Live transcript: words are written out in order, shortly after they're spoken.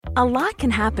A lot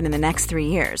can happen in the next 3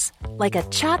 years. Like a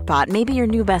chatbot may be your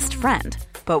new best friend.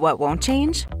 But what won't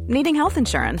change? Needing health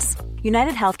insurance.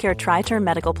 United Healthcare Tri-Term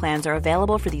Medical Plans are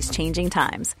available for these changing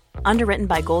times. Underwritten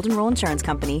by Golden Rule Insurance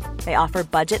Company, they offer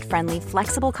budget-friendly,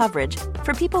 flexible coverage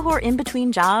for people who are in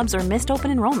between jobs or missed open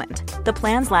enrollment. The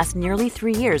plans last nearly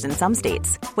 3 years in some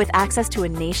states, with access to a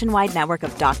nationwide network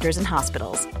of doctors and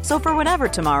hospitals. So for whatever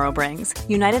tomorrow brings,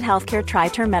 United Healthcare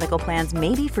Tri-Term Medical Plans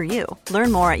may be for you.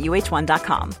 Learn more at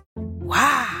uh1.com.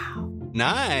 Wow.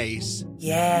 Nice.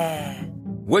 Yeah.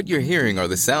 What you're hearing are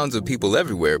the sounds of people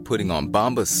everywhere putting on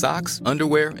Bombas socks,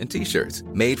 underwear, and T-shirts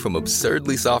made from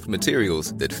absurdly soft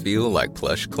materials that feel like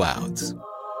plush clouds.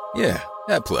 Yeah,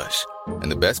 that plush.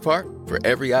 And the best part? For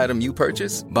every item you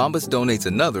purchase, Bombas donates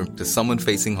another to someone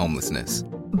facing homelessness.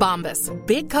 Bombas.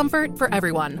 Big comfort for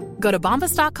everyone. Go to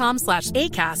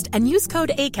bombas.com/ACAST and use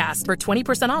code ACAST for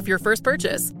 20% off your first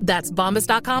purchase. That's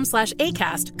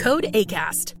bombas.com/ACAST. Code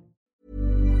ACAST.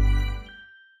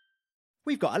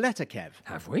 We've got a letter, Kev.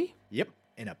 Have we? Yep,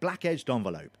 in a black-edged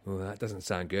envelope. Well, that doesn't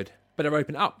sound good. Better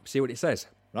open it up, see what it says.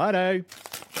 Righto.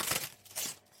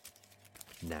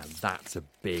 Now that's a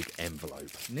big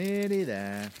envelope. Nearly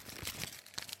there.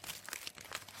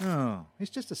 Oh,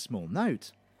 it's just a small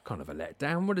note. Kind of a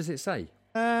letdown. What does it say?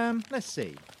 Let's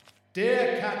see.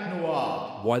 Dear Cat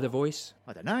Noir. Why the voice?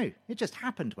 I don't know. It just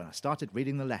happened when I started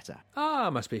reading the letter.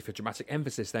 Ah, must be for dramatic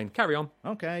emphasis then. Carry on.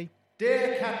 Okay.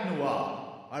 Dear Cat Noir,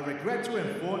 I regret to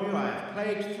inform you I have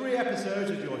played 3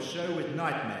 episodes of your show with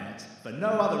nightmares, for no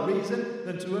other reason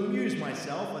than to amuse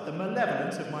myself at the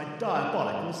malevolence of my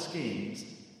diabolical schemes.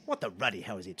 What the ruddy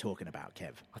hell is he talking about,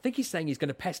 Kev? I think he's saying he's going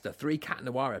to pester 3 Cat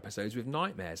Noir episodes with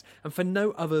nightmares, and for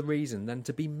no other reason than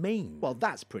to be mean. Well,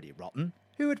 that's pretty rotten.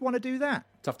 Who would want to do that?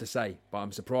 Tough to say, but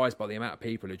I'm surprised by the amount of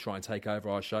people who try and take over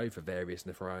our show for various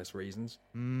nefarious reasons.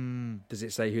 Does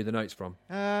it say who the note's from?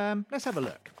 Let's have a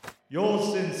look.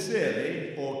 Yours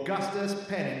sincerely, Augustus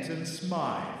Pennington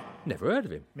Smythe. Never heard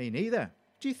of him. Me neither.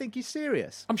 Do you think he's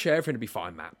serious? I'm sure everything will be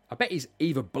fine, Matt. I bet he's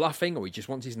either bluffing or he just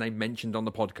wants his name mentioned on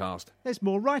the podcast. There's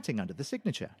more writing under the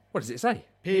signature. What does it say?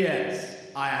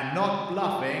 P.S. I am not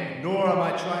bluffing, nor am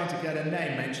I trying to get a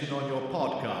name mentioned on your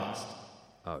podcast.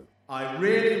 Oh. I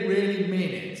really, really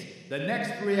mean it. The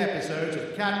next 3 episodes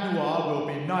of Cat Noir will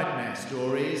be nightmare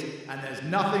stories, and there's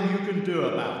nothing you can do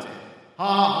about it. Ha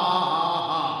ha ha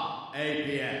ha.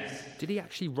 APS. Did he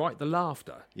actually write the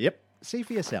laughter? Yep. See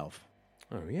for yourself.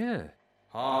 Oh, yeah.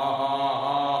 Ha ha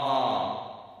ha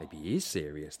ha. Maybe he is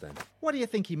serious then. What do you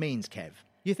think he means, Kev?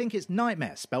 You think it's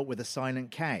nightmare spelt with a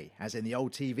silent K, as in the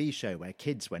old TV show where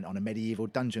kids went on a medieval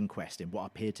dungeon quest in what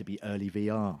appeared to be early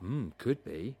VR? Could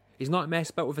be. Is nightmare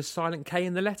spelt with a silent K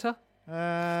in the letter?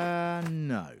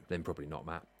 No. Then probably not,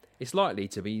 Matt. It's likely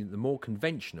to be the more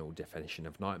conventional definition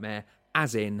of nightmare,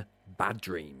 as in bad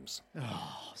dreams.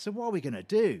 Oh, so what are we going to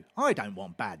do? I don't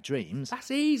want bad dreams.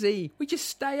 That's easy. We just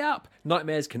stay up.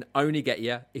 Nightmares can only get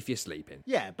you if you're sleeping.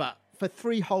 Yeah, but for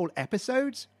 3 whole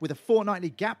episodes, with a fortnightly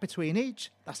gap between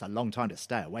each, that's a long time to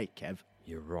stay awake, Kev.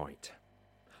 You're right.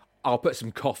 I'll put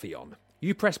some coffee on.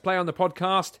 You press play on the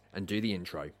podcast and do the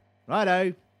intro.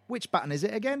 Righto. Which button is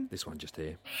it again? This one just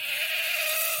here.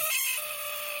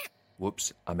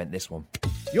 Whoops, I meant this one.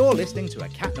 You're listening to a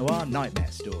Cat Noir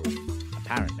nightmare story,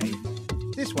 apparently.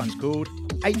 This one's called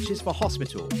H is for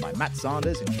Hospital by Matt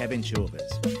Sanders and Kevin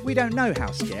Chilvers. We don't know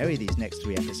how scary these next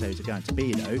 3 episodes are going to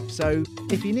be, though, so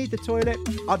if you need the toilet,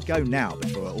 I'd go now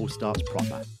before it all starts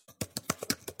proper.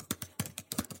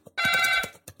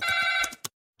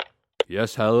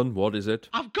 Yes, Helen, what is it?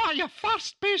 I've got your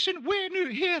first patient waiting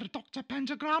out here, Dr.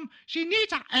 Pentagram. She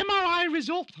needs an MRI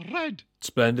result read.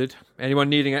 Splendid. Anyone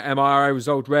needing an MRI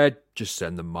result read, just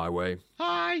send them my way.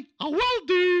 Aye, I will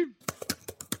do.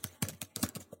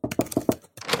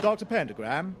 Dr.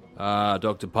 Pentagram?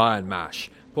 Dr. Pie and Mash.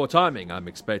 Poor timing, I'm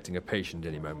expecting a patient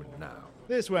any moment now.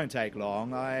 This won't take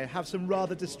long. I have some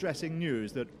rather distressing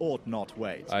news that ought not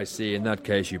wait. I see. In that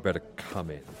case, you better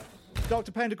come in.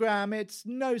 Dr. Pentagram, it's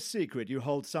no secret you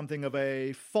hold something of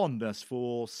a fondness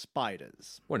for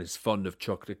spiders. One is fond of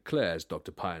chocolate eclairs,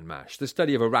 Dr. Pie and Mash. The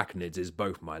study of arachnids is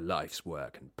both my life's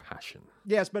work and passion.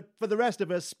 Yes, but for the rest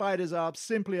of us, spiders are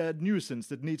simply a nuisance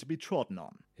that need to be trodden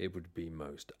on. It would be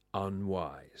most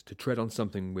unwise to tread on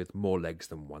something with more legs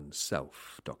than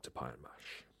oneself, Dr. Pie and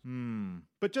Mash.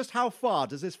 But just how far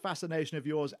does this fascination of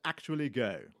yours actually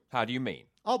go? How do you mean?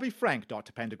 I'll be frank,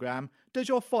 Dr. Pentagram. Does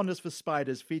your fondness for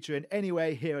spiders feature in any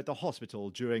way here at the hospital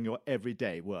during your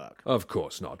everyday work? Of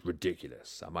course not.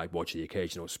 Ridiculous. I might watch the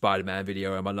occasional Spider-Man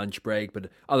video on my lunch break, but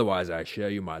otherwise I assure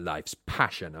you my life's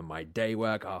passion and my day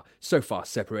work are so far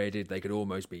separated they could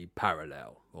almost be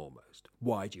parallel. Almost.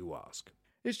 Why do you ask?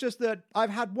 It's just that I've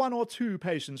had 1 or 2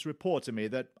 patients report to me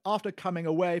that after coming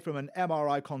away from an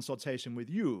MRI consultation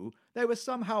with you, they were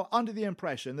somehow under the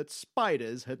impression that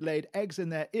spiders had laid eggs in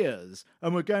their ears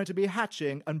and were going to be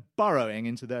hatching and burrowing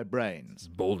into their brains.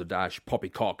 Balderdash,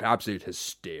 poppycock, absolute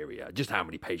hysteria. Just how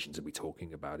many patients are we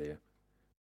talking about here?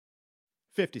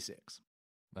 56.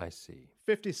 I see.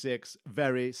 56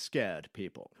 very scared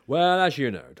people. Well, as you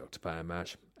know, Dr.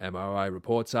 Panamash, MRI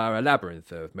reports are a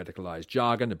labyrinth of medicalized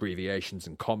jargon, abbreviations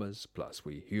and commas, plus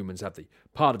we humans have the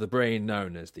part of the brain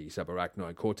known as the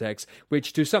subarachnoid cortex,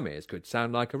 which to some ears could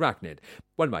sound like arachnid.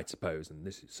 One might suppose, and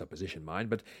this is supposition mine,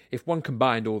 but if one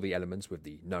combined all the elements with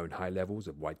the known high levels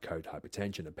of white coat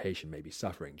hypertension a patient may be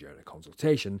suffering during a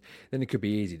consultation, then it could be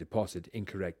easy to posit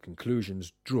incorrect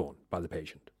conclusions drawn by the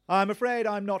patient. I'm afraid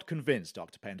I'm not convinced,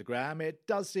 Dr. Pentagram. It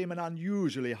does seem an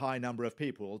unusually high number of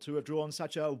people to have drawn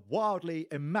such a wildly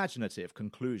imaginative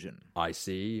conclusion. I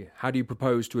see. How do you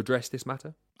propose to address this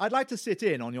matter? I'd like to sit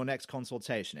in on your next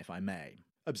consultation, if I may.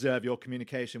 Observe your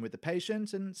communication with the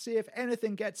patient and see if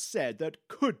anything gets said that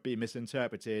could be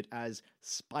misinterpreted as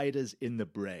spiders in the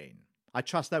brain. I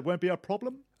trust that won't be a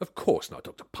problem? Of course not,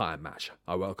 Dr. Panamash.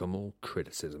 I welcome all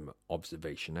criticism,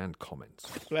 observation and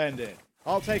comments. Splendid.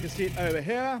 I'll take a seat over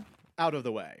here, out of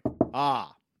the way.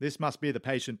 Ah, this must be the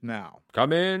patient now.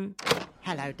 Come in.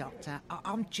 Hello, Doctor.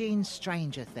 I'm Jean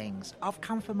Stranger Things. I've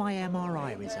come for my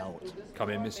MRI result.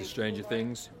 Come in, Mrs. Stranger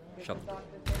Things. Shut the door.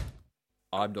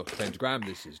 I'm Dr. Pentagram.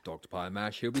 This is Dr.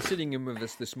 Panamash. He'll be sitting in with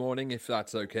us this morning, if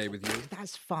that's okay with you.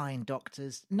 That's fine,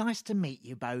 doctors. Nice to meet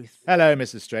you both. Hello,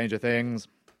 Mrs. Stranger Things.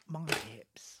 My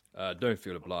hips. Don't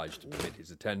feel obliged to permit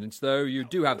his attendance, though. You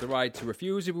do have the right to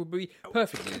refuse. It would be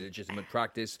perfectly legitimate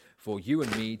practice for you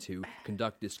and me to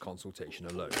conduct this consultation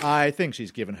alone. I think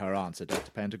she's given her answer, Dr.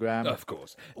 Pentagram. Of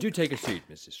course. Do take a seat,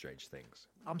 Mrs. Strange Things.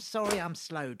 I'm sorry I'm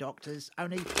slow, doctors.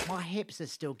 Only my hips are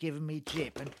still giving me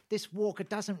jip, and this walker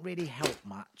doesn't really help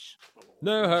much.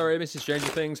 No hurry, Mrs. Stranger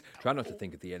Things. Try not to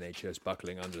think of the NHS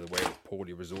buckling under the weight of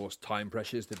poorly resourced time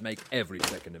pressures that make every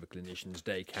second of a clinician's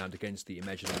day count against the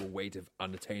immeasurable weight of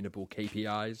unattainable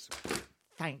KPIs.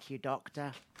 Thank you,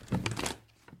 Doctor.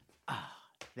 Ah,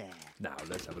 there. Now,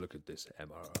 let's have a look at this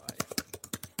MRI.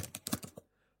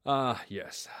 Ah,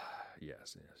 yes.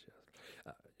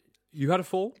 You had a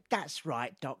fall? That's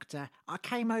right, Doctor. I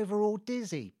came over all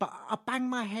dizzy, but I banged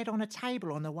my head on a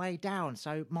table on the way down,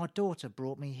 so my daughter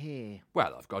brought me here.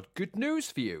 Well, I've got good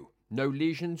news for you. No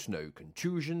lesions, no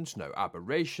contusions, no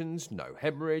aberrations, no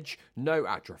hemorrhage, no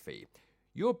atrophy.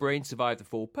 Your brain survived the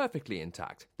fall perfectly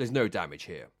intact. There's no damage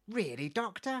here. Really,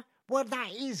 Doctor? Well,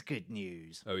 that is good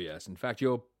news. Oh, yes. In fact,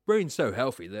 your brain's so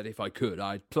healthy that if I could,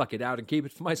 I'd pluck it out and keep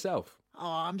it for myself. Oh,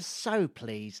 I'm so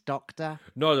pleased, Doctor.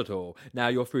 Not at all. Now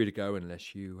you're free to go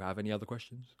unless you have any other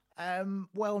questions.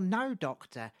 Well, no,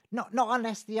 Doctor. Not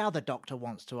unless the other doctor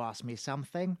wants to ask me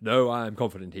something. No, I am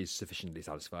confident he's sufficiently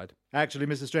satisfied. Actually,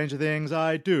 Mrs. Stranger Things,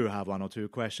 I do have 1 or 2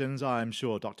 questions. I'm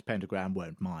sure Dr. Pentagram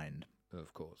won't mind.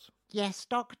 Of course. Yes,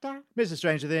 Doctor? Mrs.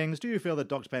 Stranger Things, do you feel that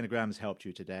Dr. Pentagram's helped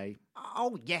you today?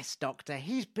 Oh, yes, Doctor.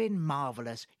 He's been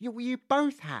marvellous. You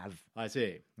both have. I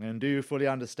see. And do you fully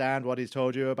understand what he's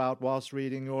told you about whilst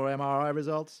reading your MRI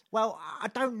results? Well, I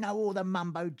don't know all the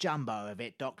mumbo-jumbo of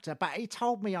it, Doctor, but he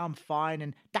told me I'm fine,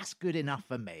 and that's good enough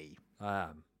for me. I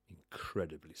am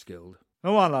incredibly skilled.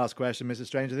 And one last question, Mrs.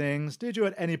 Stranger Things. Did you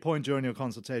at any point during your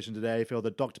consultation today feel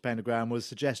that Dr. Pentagram was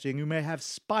suggesting you may have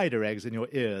spider eggs in your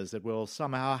ears that will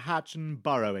somehow hatch and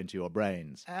burrow into your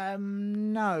brains?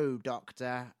 No,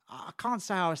 Doctor. I can't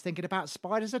say I was thinking about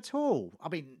spiders at all. I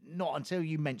mean, not until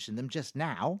you mentioned them just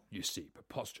now. You see,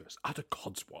 preposterous, utter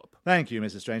codswallop. Thank you,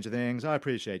 Mrs. Stranger Things. I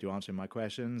appreciate you answering my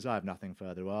questions. I have nothing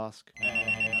further to ask.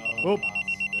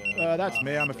 That's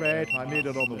me, I'm afraid. I'm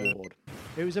needed on the ward.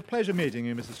 It was a pleasure meeting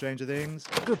you, Mrs. Stranger Things.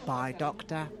 Goodbye,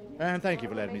 Doctor. And thank you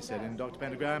for letting me sit in, Dr.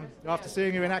 Pentagram. After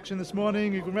seeing you in action this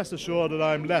morning, you can rest assured that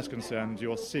I'm less concerned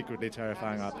you're secretly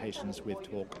terrifying our patients with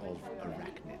talk of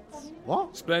arachnids.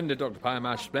 What? Splendid, Dr.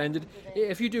 Panamash, splendid.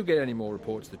 If you do get any more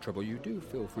reports that trouble you, do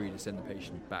feel free to send the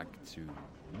patient back to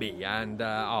me, and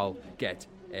I'll get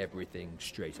everything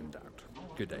straightened out.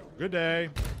 Good day. Good day.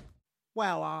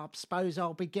 Well, I suppose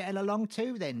I'll be getting along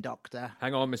too then, Doctor.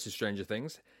 Hang on, Mrs. Stranger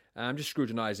Things. I'm just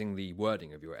scrutinising the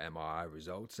wording of your MRI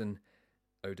results, and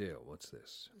oh dear, what's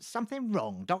this? Something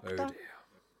wrong, Doctor?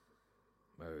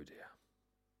 Oh dear.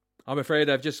 I'm afraid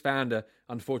I've just found an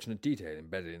unfortunate detail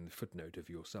embedded in the footnote of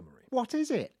your summary. What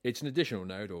is it? It's an additional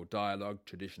note or dialogue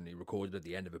traditionally recorded at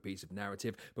the end of a piece of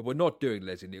narrative, but we're not doing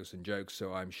Leslie Nielsen jokes,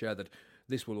 so I'm sure that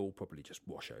this will all probably just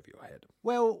wash over your head.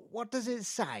 Well, what does it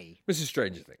say? Mrs.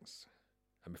 Stranger Things.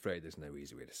 I'm afraid there's no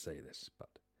easy way to say this, but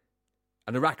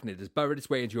An arachnid has burrowed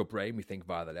its way into your brain, we think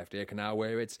via the left ear canal,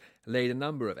 where it's laid a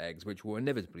number of eggs which will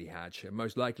inevitably hatch and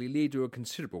most likely lead to a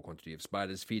considerable quantity of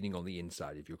spiders feeding on the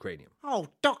inside of your cranium. Oh,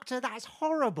 Doctor, that's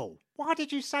horrible. Why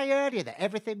did you say earlier that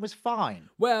everything was fine?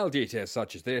 Well, details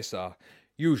such as this are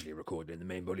usually recorded in the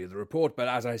main body of the report, but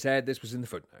as I said, this was in the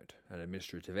footnote, an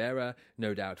administrative error,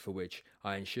 no doubt for which,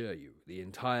 I assure you, the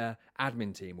entire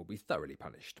admin team will be thoroughly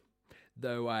punished.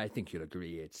 Though I think you'll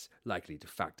agree it's likely to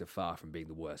factor far from being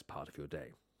the worst part of your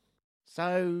day.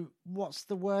 So, what's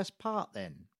the worst part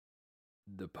then?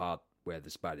 The part where the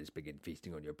spiders begin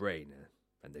feasting on your brain,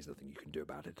 and there's nothing you can do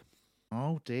about it.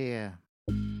 Oh dear.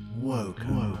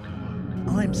 Woco.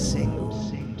 I'm single.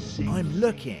 I'm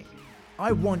looking.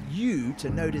 I want you to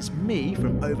notice me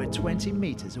from over 20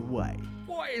 metres away.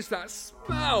 What is that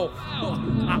smell?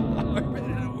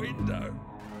 Opening a window.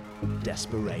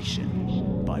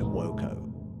 Desperation by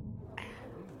Woco.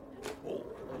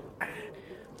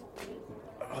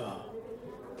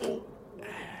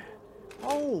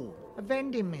 Oh, a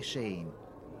vending machine.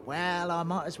 Well, I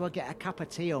might as well get a cup of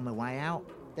tea on my way out.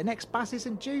 The next bus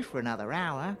isn't due for another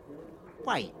hour.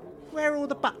 Wait, where are all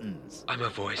the buttons? I'm a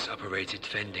voice-operated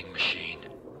vending machine.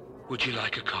 Would you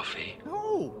like a coffee?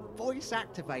 Oh, voice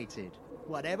activated.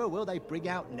 Whatever will they bring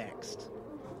out next?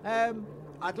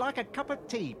 I'd like a cup of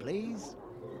tea, please.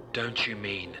 Don't you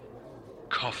mean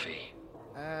coffee?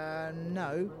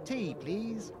 No, tea,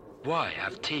 please. Why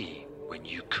have tea when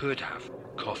you could have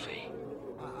coffee?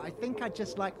 I think I'd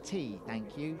just like tea,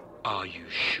 thank you. Are you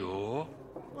sure?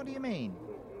 What do you mean?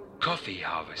 Coffee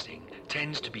harvesting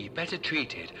tends to be better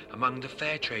treated among the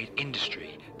fair trade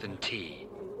industry than tea.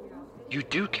 You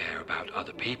do care about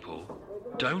other people,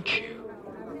 don't you?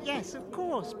 Yes, of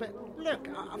course, but look,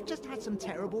 I've just had some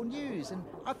terrible news, and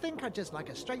I think I'd just like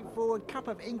a straightforward cup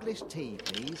of English tea,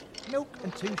 please. Milk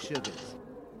and 2 sugars.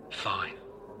 Fine.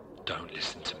 Don't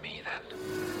listen to me then.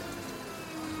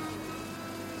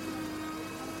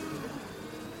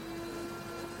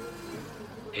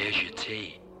 Here's your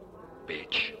tea,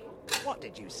 bitch. What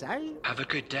did you say? Have a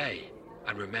good day,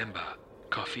 and remember,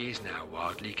 coffee is now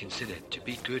widely considered to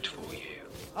be good for you.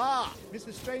 Ah,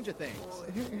 Mr. Stranger Things.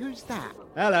 Who's that?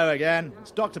 Hello again.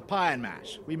 It's Dr. Pie and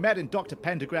Mash. We met in Dr.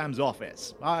 Pentagram's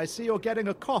office. I see you're getting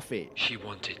a coffee. She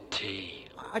wanted tea.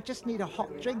 I just need a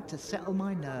hot drink to settle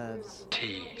my nerves.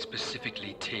 Tea,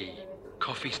 specifically tea.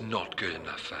 Coffee's not good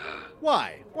enough for her.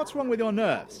 Why? What's wrong with your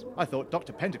nerves? I thought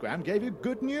Dr. Pentagram gave you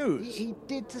good news. He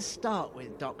did to start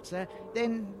with, Doctor.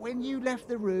 Then, when you left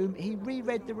the room, he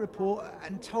reread the report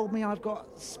and told me I've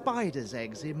got spider's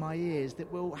eggs in my ears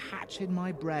that will hatch in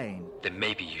my brain. Then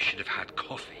maybe you should have had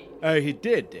coffee. Oh, he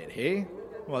did he?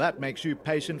 Well, that makes you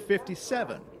patient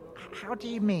 57. How do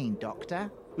you mean,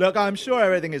 Doctor? Look, I'm sure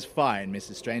everything is fine,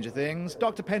 Mrs. Stranger Things.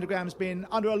 Dr. Pentagram's been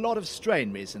under a lot of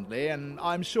strain recently, and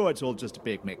I'm sure it's all just a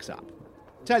big mix-up.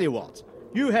 Tell you what,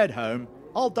 you head home,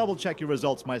 I'll double-check your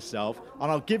results myself, and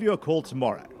I'll give you a call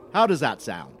tomorrow. How does that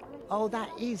sound? Oh, that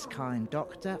is kind,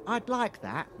 Doctor. I'd like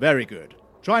that. Very good.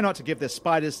 Try not to give this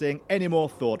spiders thing any more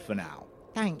thought for now.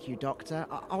 Thank you, Doctor.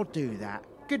 I'll do that.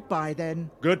 Goodbye, then.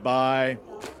 Goodbye.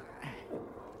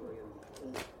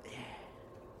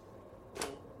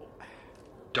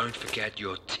 Don't forget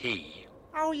your tea.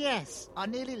 Oh, yes. I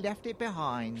nearly left it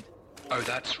behind. Oh,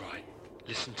 that's right.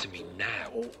 Listen to me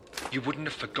now. You wouldn't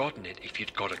have forgotten it if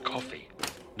you'd got a coffee.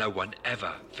 No one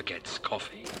ever forgets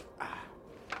coffee.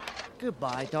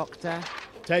 Goodbye, Doctor.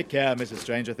 Take care, Mrs.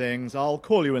 Stranger Things. I'll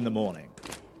call you in the morning.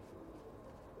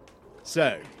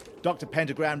 So, Dr.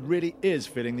 Pentagram really is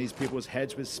filling these people's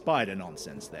heads with spider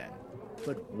nonsense then.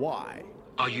 But why?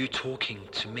 Are you talking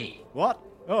to me? What?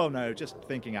 Oh no, just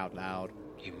thinking out loud.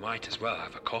 You might as well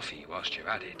have a coffee whilst you're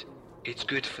at it. It's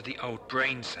good for the old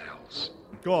brain cells.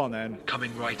 Go on then.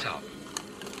 Coming right up.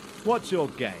 What's your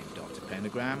game, Dr.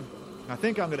 Pentagram? I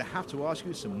think I'm going to have to ask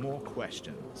you some more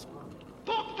questions.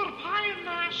 Dr. Pie and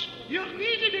Mash, you're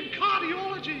needed in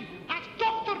cardiology. That's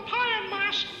Dr. Pie and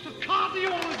Mash to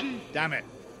cardiology. Damn it.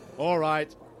 All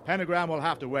right. Pentagram will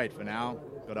have to wait for now,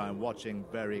 but I'm watching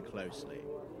very closely.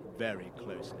 Very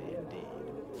closely indeed.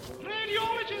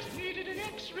 Radiologist needed an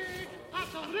X-ray.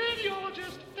 That's a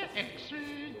radiologist to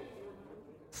X-ray.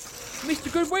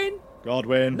 Mr. Goodwin?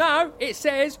 Godwin. No, it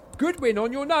says Goodwin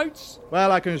on your notes.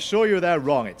 Well, I can assure you they're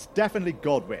wrong. It's definitely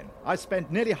Godwin. I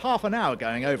spent nearly half an hour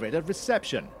going over it at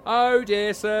reception. Oh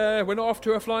dear, sir. We're not off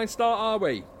to a flying start, are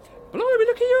we? Blimey,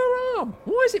 look at your arm.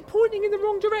 Why is it pointing in the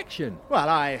wrong direction? Well,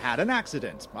 I had an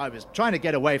accident. I was trying to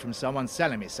get away from someone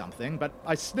selling me something, but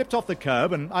I slipped off the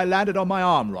curb and I landed on my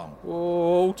arm wrong.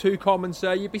 Oh, too common,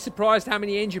 sir. You'd be surprised how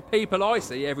many injured people I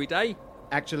see every day.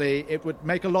 Actually, it would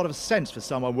make a lot of sense for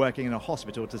someone working in a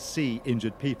hospital to see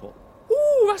injured people.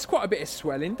 Ooh, that's quite a bit of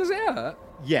swelling. Does it hurt?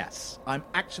 Yes, I'm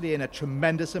actually in a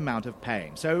tremendous amount of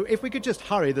pain. So if we could just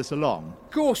hurry this along.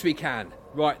 Of course we can.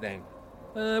 Right then.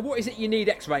 What is it you need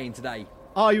x-raying today?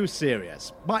 Are you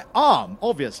serious? My arm,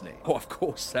 obviously. Oh, of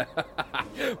course, sir.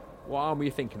 What arm were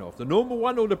you thinking of? The normal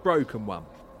one or the broken one?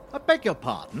 I beg your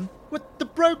pardon? What, the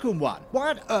broken one? Why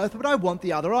on earth would I want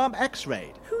the other arm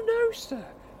x-rayed? Who knows, sir?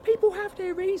 People have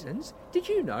their reasons. Did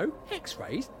you know?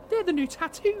 X-rays, they're the new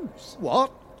tattoos.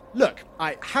 What? Look,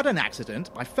 I had an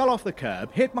accident, I fell off the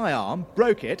curb, hit my arm,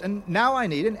 broke it, and now I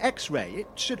need an x-ray. It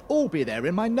should all be there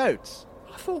in my notes.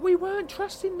 I thought we weren't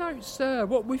trusting notes, sir.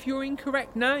 What with your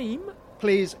incorrect name?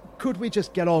 Please, could we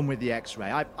just get on with the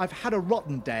x-ray? I've had a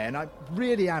rotten day and I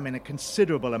really am in a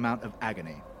considerable amount of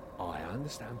agony. I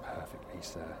understand perfectly,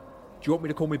 sir. Do you want me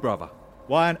to call me brother?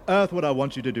 Why on earth would I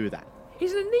want you to do that?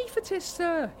 He's an anaesthetist,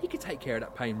 sir. He could take care of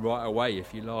that pain right away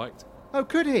if you liked. Oh,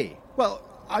 could he? Well,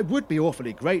 I would be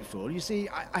awfully grateful. You see,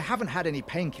 I haven't had any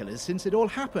painkillers since it all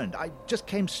happened. I just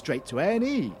came straight to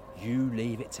A&E. You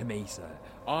leave it to me, sir.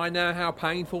 I know how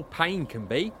painful pain can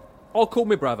be. I'll call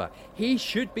my brother. He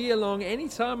should be along any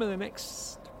time in the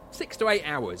next 6 to 8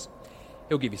 hours.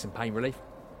 He'll give you some pain relief.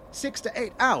 6 to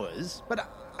 8 hours?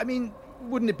 But, I mean,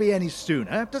 wouldn't it be any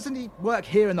sooner? Doesn't he work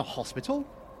here in the hospital?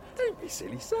 Don't be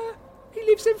silly, sir. He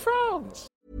lives in France.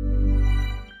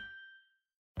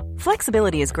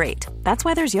 Flexibility is great. That's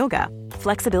why there's yoga.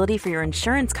 Flexibility for your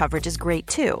insurance coverage is great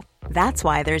too. That's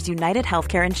why there's United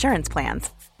Healthcare Insurance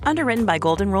Plans. Underwritten by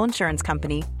Golden Rule Insurance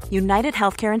Company, United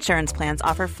Healthcare Insurance Plans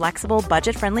offer flexible,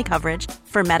 budget-friendly coverage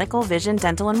for medical, vision,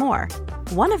 dental, and more.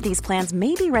 One of these plans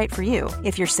may be right for you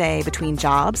if you're, say, between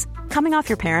jobs, coming off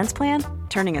your parents' plan,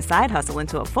 turning a side hustle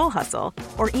into a full hustle,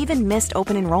 or even missed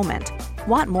open enrollment.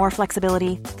 Want more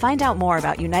flexibility? Find out more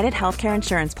about United Healthcare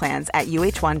Insurance Plans at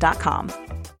uh1.com.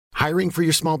 Hiring for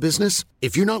your small business?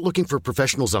 If you're not looking for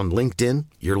professionals on LinkedIn,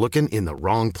 you're looking in the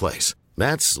wrong place.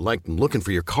 That's like looking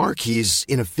for your car keys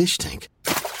in a fish tank.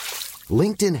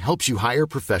 LinkedIn helps you hire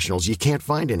professionals you can't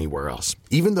find anywhere else,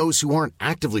 even those who aren't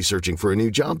actively searching for a new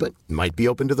job but might be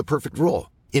open to the perfect role.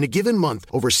 In a given month,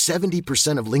 over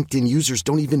 70% of LinkedIn users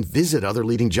don't even visit other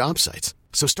leading job sites.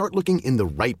 So start looking in the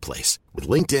right place. With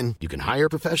LinkedIn, you can hire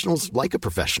professionals like a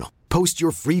professional. Post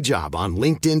your free job on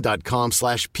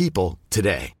linkedin.com/people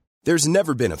today. There's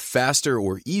never been a faster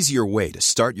or easier way to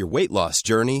start your weight loss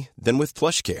journey than with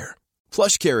PlushCare.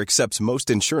 PlushCare accepts most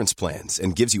insurance plans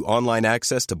and gives you online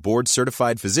access to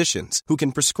board-certified physicians who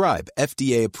can prescribe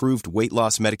FDA-approved weight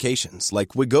loss medications like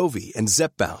Wegovy and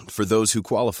Zepbound for those who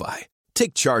qualify.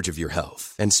 Take charge of your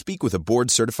health and speak with a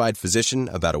board-certified physician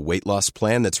about a weight loss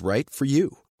plan that's right for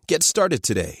you. Get started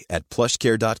today at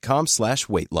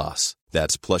plushcare.com/weight loss.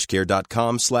 That's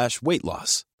plushcare.com/weight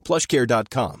loss.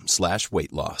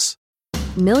 plushcare.com/weight loss.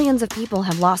 Millions of people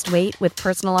have lost weight with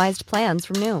personalized plans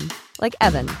from Noom. Like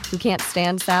Evan, who can't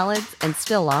stand salads and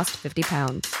still lost 50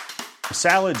 pounds.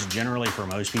 Salads generally for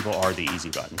most people are the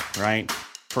easy button, right?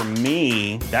 For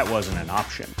me, that wasn't an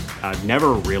option. I never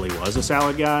really was a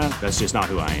salad guy. That's just not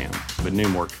who I am. But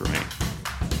Noom worked for me.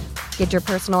 Get your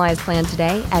personalized plan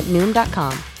today at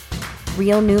Noom.com.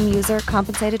 Real Noom user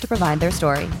compensated to provide their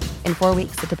story. In 4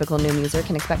 weeks, the typical Noom user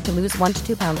can expect to lose 1 to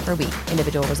 2 pounds per week.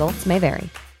 Individual results may vary.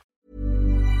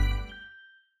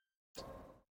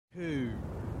 Coo,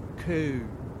 coo,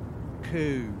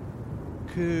 coo,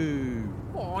 coo.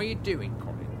 What are you doing,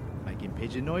 Colin? Making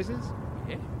pigeon noises?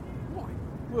 Yeah? Why?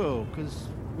 Well, because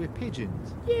we're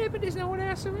pigeons. Yeah, but there's no one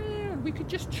else around. We could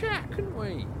just chat, couldn't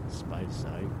we? Suppose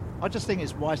so. I just think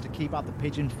it's wise to keep up the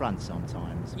pigeon front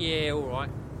sometimes. Yeah, all right.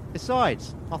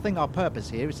 Besides, I think our purpose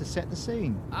here is to set the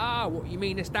scene. Ah, what you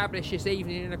mean establish this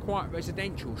evening in a quiet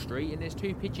residential street and there's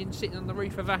 2 pigeons sitting on the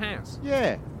roof of a house?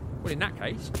 Yeah. Well, in that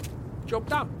case, job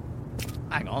done.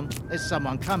 Hang on, there's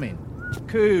someone coming.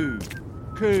 Coo,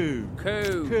 coo,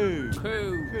 Coo, coo, coo,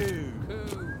 coo, coo.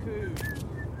 coo.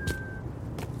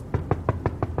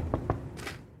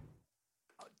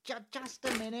 Just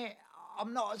a minute.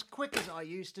 I'm not as quick as I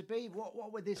used to be.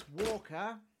 What with this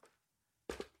walker?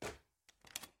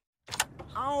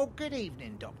 Oh, good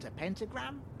evening, Dr.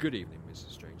 Pentagram. Good evening,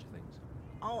 Mrs. Stranger Things.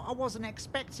 Oh, I wasn't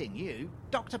expecting you.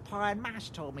 Dr. Pie and Mash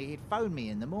told me he'd phone me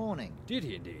in the morning. Did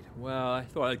he indeed? Well, I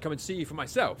thought I'd come and see you for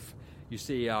myself. You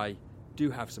see, I do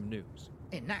have some news.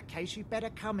 In that case, you'd better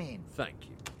come in. Thank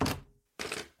you.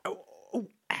 Oh.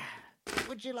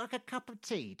 Would you like a cup of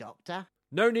tea, Doctor?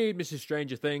 No need, Mrs.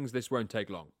 Stranger Things. This won't take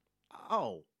long.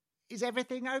 Oh, is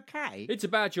everything okay? It's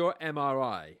about your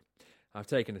MRI. I've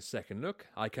taken a second look.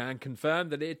 I can confirm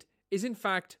that it is, in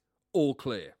fact, all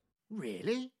clear.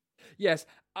 Really? Yes,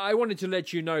 I wanted to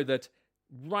let you know that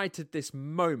right at this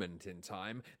moment in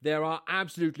time, there are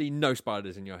absolutely no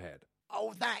spiders in your head.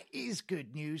 Oh, that is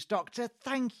good news, Doctor.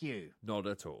 Thank you. Not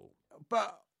at all.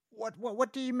 But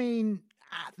what do you mean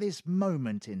at this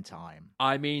moment in time?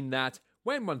 I mean that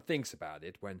when one thinks about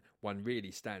it, when one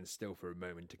really stands still for a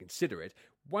moment to consider it,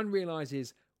 one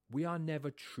realises we are never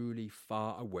truly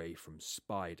far away from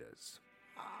spiders.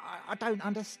 I don't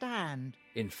understand.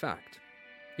 In fact,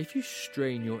 if you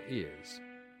strain your ears,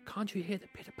 can't you hear the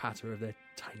pitter-patter of their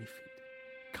tiny feet?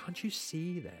 Can't you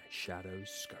see their shadows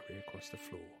scurry across the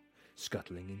floor,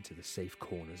 scuttling into the safe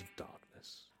corners of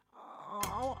darkness?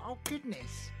 Oh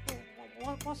goodness.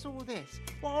 What's all this?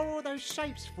 What are all those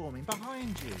shapes forming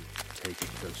behind you? Take a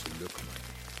closer look, my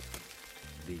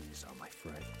dear. These are my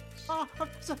friends.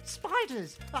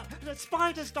 Spiders!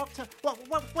 Spiders, Doctor!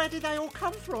 Where did they all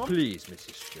come from? Please,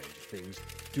 Mrs. Stranger Things,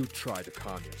 do try to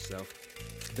calm yourself.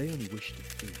 They only wish to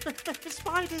feed.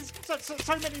 Spiders!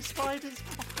 So many spiders!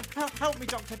 Help me,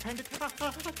 Dr. Pendergram.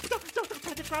 Dr.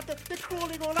 Pendergram, they're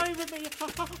crawling all over me.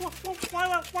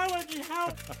 Why won't you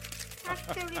help? I'm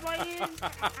still in my ears.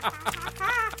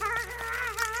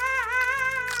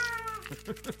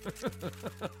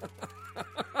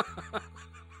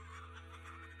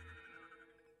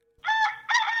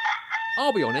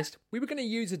 I'll be honest, we were going to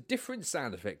use a different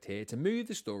sound effect here to move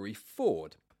the story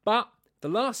forward. But the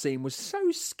last scene was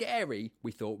so scary,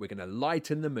 we thought we were going to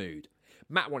lighten the mood.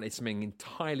 Matt wanted something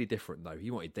entirely different though.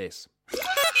 He wanted this.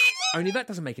 Only that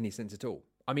doesn't make any sense at all.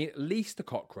 I mean, at least the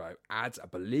cockcrow adds a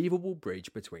believable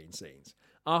bridge between scenes.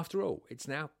 After all, it's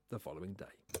now the following day.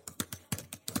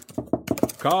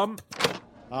 Come.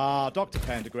 Dr.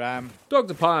 Pendergram.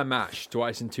 Dr. Pie and Mash,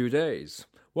 twice in 2 days.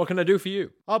 What can I do for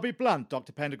you? I'll be blunt,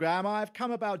 Dr. Pendergram. I've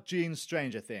come about Jean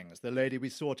Stranger Things, the lady we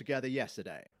saw together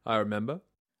yesterday. I remember.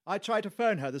 I tried to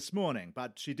phone her this morning,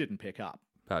 but she didn't pick up.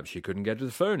 Perhaps she couldn't get to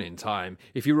the phone in time.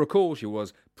 If you recall, she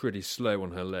was pretty slow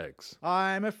on her legs.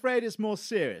 I'm afraid it's more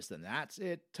serious than that.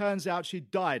 It turns out she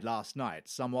died last night,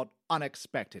 somewhat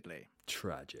unexpectedly.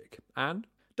 Tragic. And?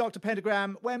 Dr.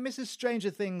 Pendergram, when Mrs. Stranger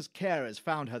Things' carers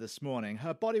found her this morning,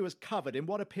 her body was covered in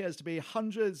what appears to be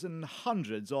hundreds and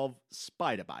hundreds of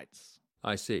spider bites.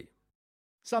 I see.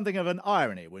 Something of an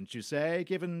irony, wouldn't you say,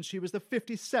 given she was the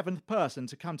 57th person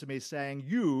to come to me saying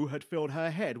you had filled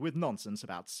her head with nonsense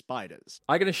about spiders.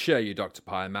 I can assure you, Dr.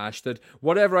 Pie and Mash, that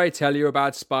whatever I tell you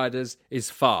about spiders is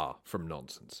far from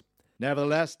nonsense.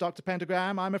 Nevertheless, Dr.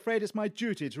 Pendergram, I'm afraid it's my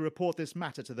duty to report this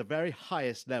matter to the very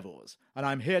highest levels, and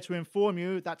I'm here to inform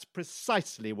you that's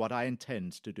precisely what I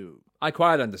intend to do. I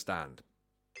quite understand.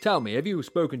 Tell me, have you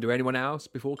spoken to anyone else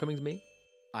before coming to me?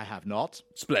 I have not.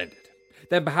 Splendid.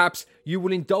 Then perhaps you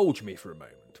will indulge me for a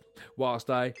moment,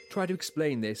 whilst I try to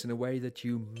explain this in a way that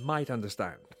you might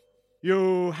understand.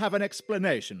 You have an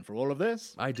explanation for all of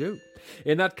this? I do.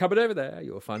 In that cupboard over there,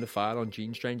 you'll find a file on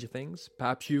Jean Stranger Things.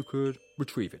 Perhaps you could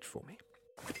retrieve it for me.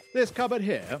 This cupboard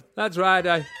here? That's right.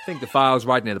 I think the file's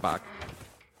right near the back.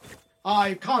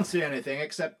 I can't see anything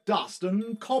except dust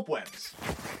and cobwebs.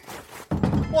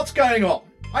 What's going on?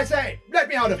 I say, let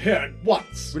me out of here at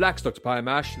once. Relax, Dr. Pie and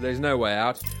Mash. There's no way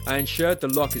out. I ensure the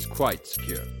lock is quite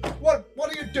secure. What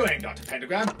are you doing, Dr.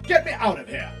 Pendergram? Get me out of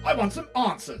here. I want some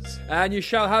answers. And you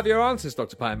shall have your answers,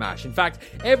 Dr. Pie and Mash. In fact,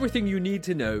 everything you need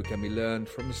to know can be learned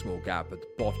from the small gap at the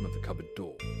bottom of the cupboard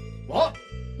door. What?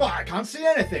 Well, I can't see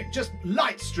anything. Just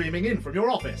light streaming in from your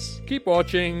office. Keep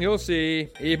watching. You'll see.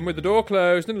 Even with the door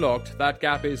closed and locked, that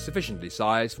gap is sufficiently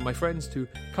sized for my friends to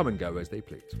come and go as they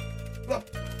please.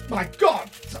 My God!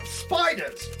 Some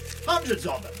spiders! Hundreds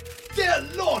of them! Dear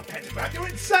Lord, Pendergram, you're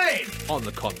insane! On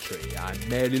the contrary, I'm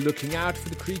merely looking out for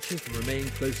the creatures that remain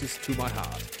closest to my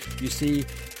heart. You see,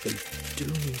 they do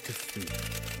need to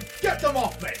feed. Get them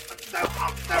off me!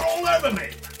 They're all over me!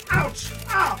 Ouch!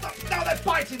 Ow! Now they're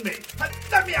biting me!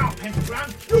 Let me out,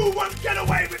 Pendergram! You won't get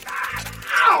away with that!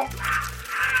 Ow!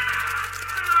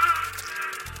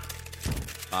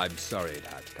 I'm sorry it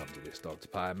had to come to this, Dr.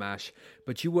 Pie and Mash,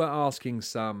 but you were asking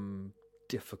some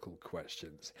difficult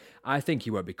questions. I think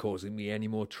you won't be causing me any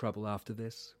more trouble after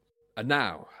this. And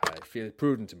now, I feel it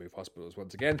prudent to move hospitals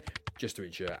once again, just to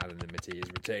ensure anonymity is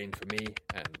retained for me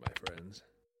and my friends.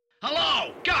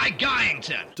 Hello, Guy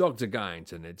Guyington. Dr.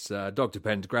 Guyington, it's Dr.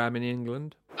 Pendergram in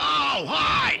England. Oh,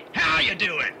 hi! How you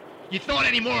doing? You thought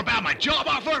any more about my job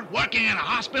offer, working in a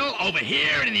hospital over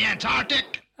here in the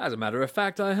Antarctic? As a matter of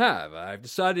fact, I have. I've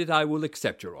decided I will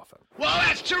accept your offer. Well,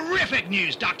 that's terrific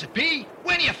news, Dr. P.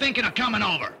 When are you thinking of coming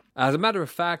over? As a matter of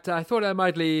fact, I thought I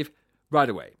might leave right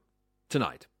away.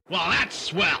 Tonight. Well, that's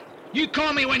swell. You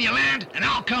call me when you land, and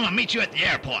I'll come and meet you at the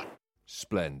airport.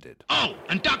 Splendid. Oh,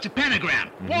 and Dr. Pendergram,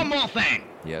 one more thing.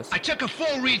 Yes? I took a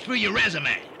full read through your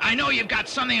resume. I know you've got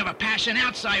something of a passion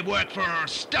outside work for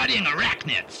studying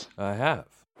arachnids. I have.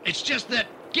 It's just that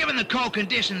Given the cold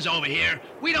conditions over here,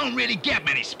 we don't really get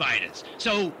many spiders,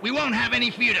 so we won't have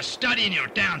any for you to study in your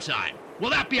downtime. Will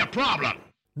that be a problem?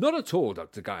 Not at all,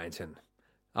 Dr. Guyton.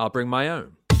 I'll bring my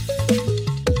own.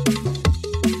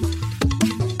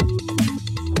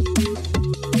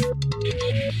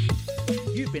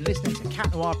 You've been listening to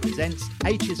Cat Noir Presents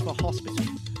H is for Hospital,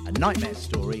 a nightmare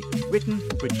story written,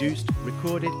 produced,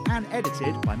 recorded and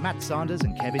edited by Matt Sanders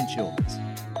and Kevin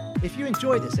Chilvers. If you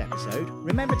enjoyed this episode,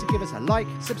 remember to give us a like,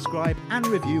 subscribe and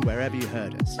review wherever you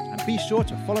heard us. And be sure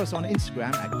to follow us on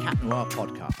Instagram at Cat Noir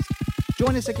Podcast.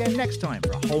 Join us again next time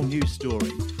for a whole new story.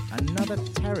 Another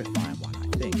terrifying one, I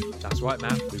think. That's right,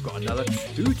 Matt. We've got another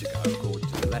 2 to go according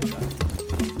to the letter.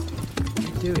 What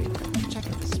are you doing?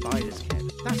 Checking for spiders,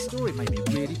 Kev. That story made me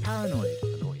really paranoid.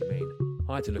 I know what you mean.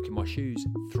 I had to look in my shoes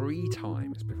 3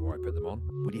 times before I put them on.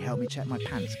 Would you help me check my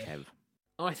pants, Kev?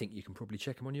 I think you can probably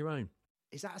check them on your own.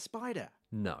 Is that a spider?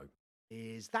 No.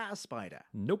 Is that a spider?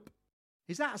 Nope.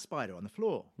 Is that a spider on the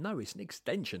floor? No, it's an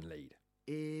extension lead.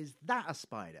 Is that a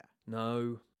spider?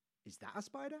 No. Is that a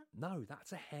spider? No,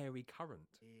 that's a hairy currant.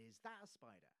 Is that a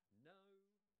spider?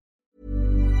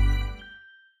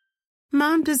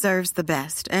 Mom deserves the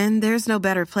best, and there's no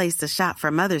better place to shop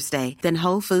for Mother's Day than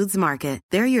Whole Foods Market.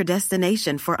 They're your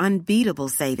destination for unbeatable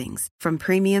savings, from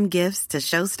premium gifts to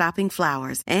show-stopping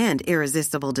flowers and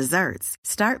irresistible desserts.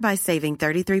 Start by saving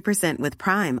 33% with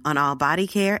Prime on all body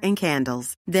care and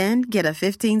candles. Then get a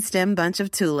 15-stem bunch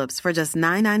of tulips for just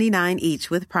 $9.99 each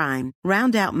with Prime.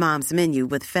 Round out Mom's menu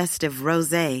with festive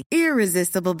rosé,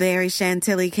 irresistible berry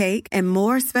chantilly cake, and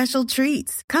more special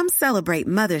treats. Come celebrate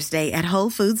Mother's Day at Whole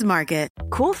Foods Market.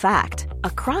 Cool fact, a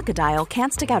crocodile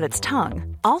can't stick out its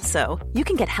tongue. Also, you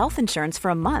can get health insurance for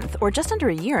a month or just under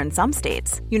a year in some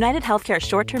states. United Healthcare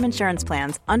short-term insurance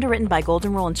plans, underwritten by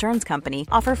Golden Rule Insurance Company,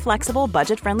 offer flexible,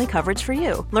 budget-friendly coverage for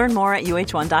you. Learn more at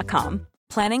UH1.com.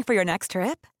 Planning for your next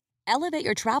trip? Elevate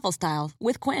your travel style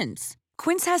with Quince.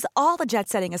 Quince has all the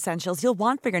jet-setting essentials you'll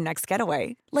want for your next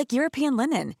getaway, like European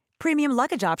linen, premium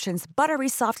luggage options, buttery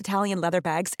soft Italian leather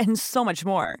bags, and so much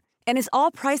more. And is all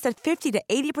priced at 50 to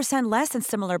 80% less than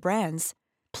similar brands.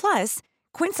 Plus,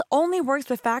 Quince only works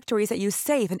with factories that use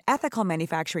safe and ethical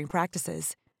manufacturing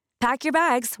practices. Pack your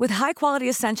bags with high-quality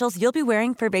essentials you'll be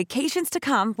wearing for vacations to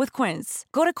come with Quince.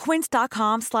 Go to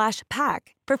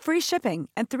quince.com/pack for free shipping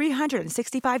and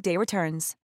 365-day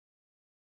returns.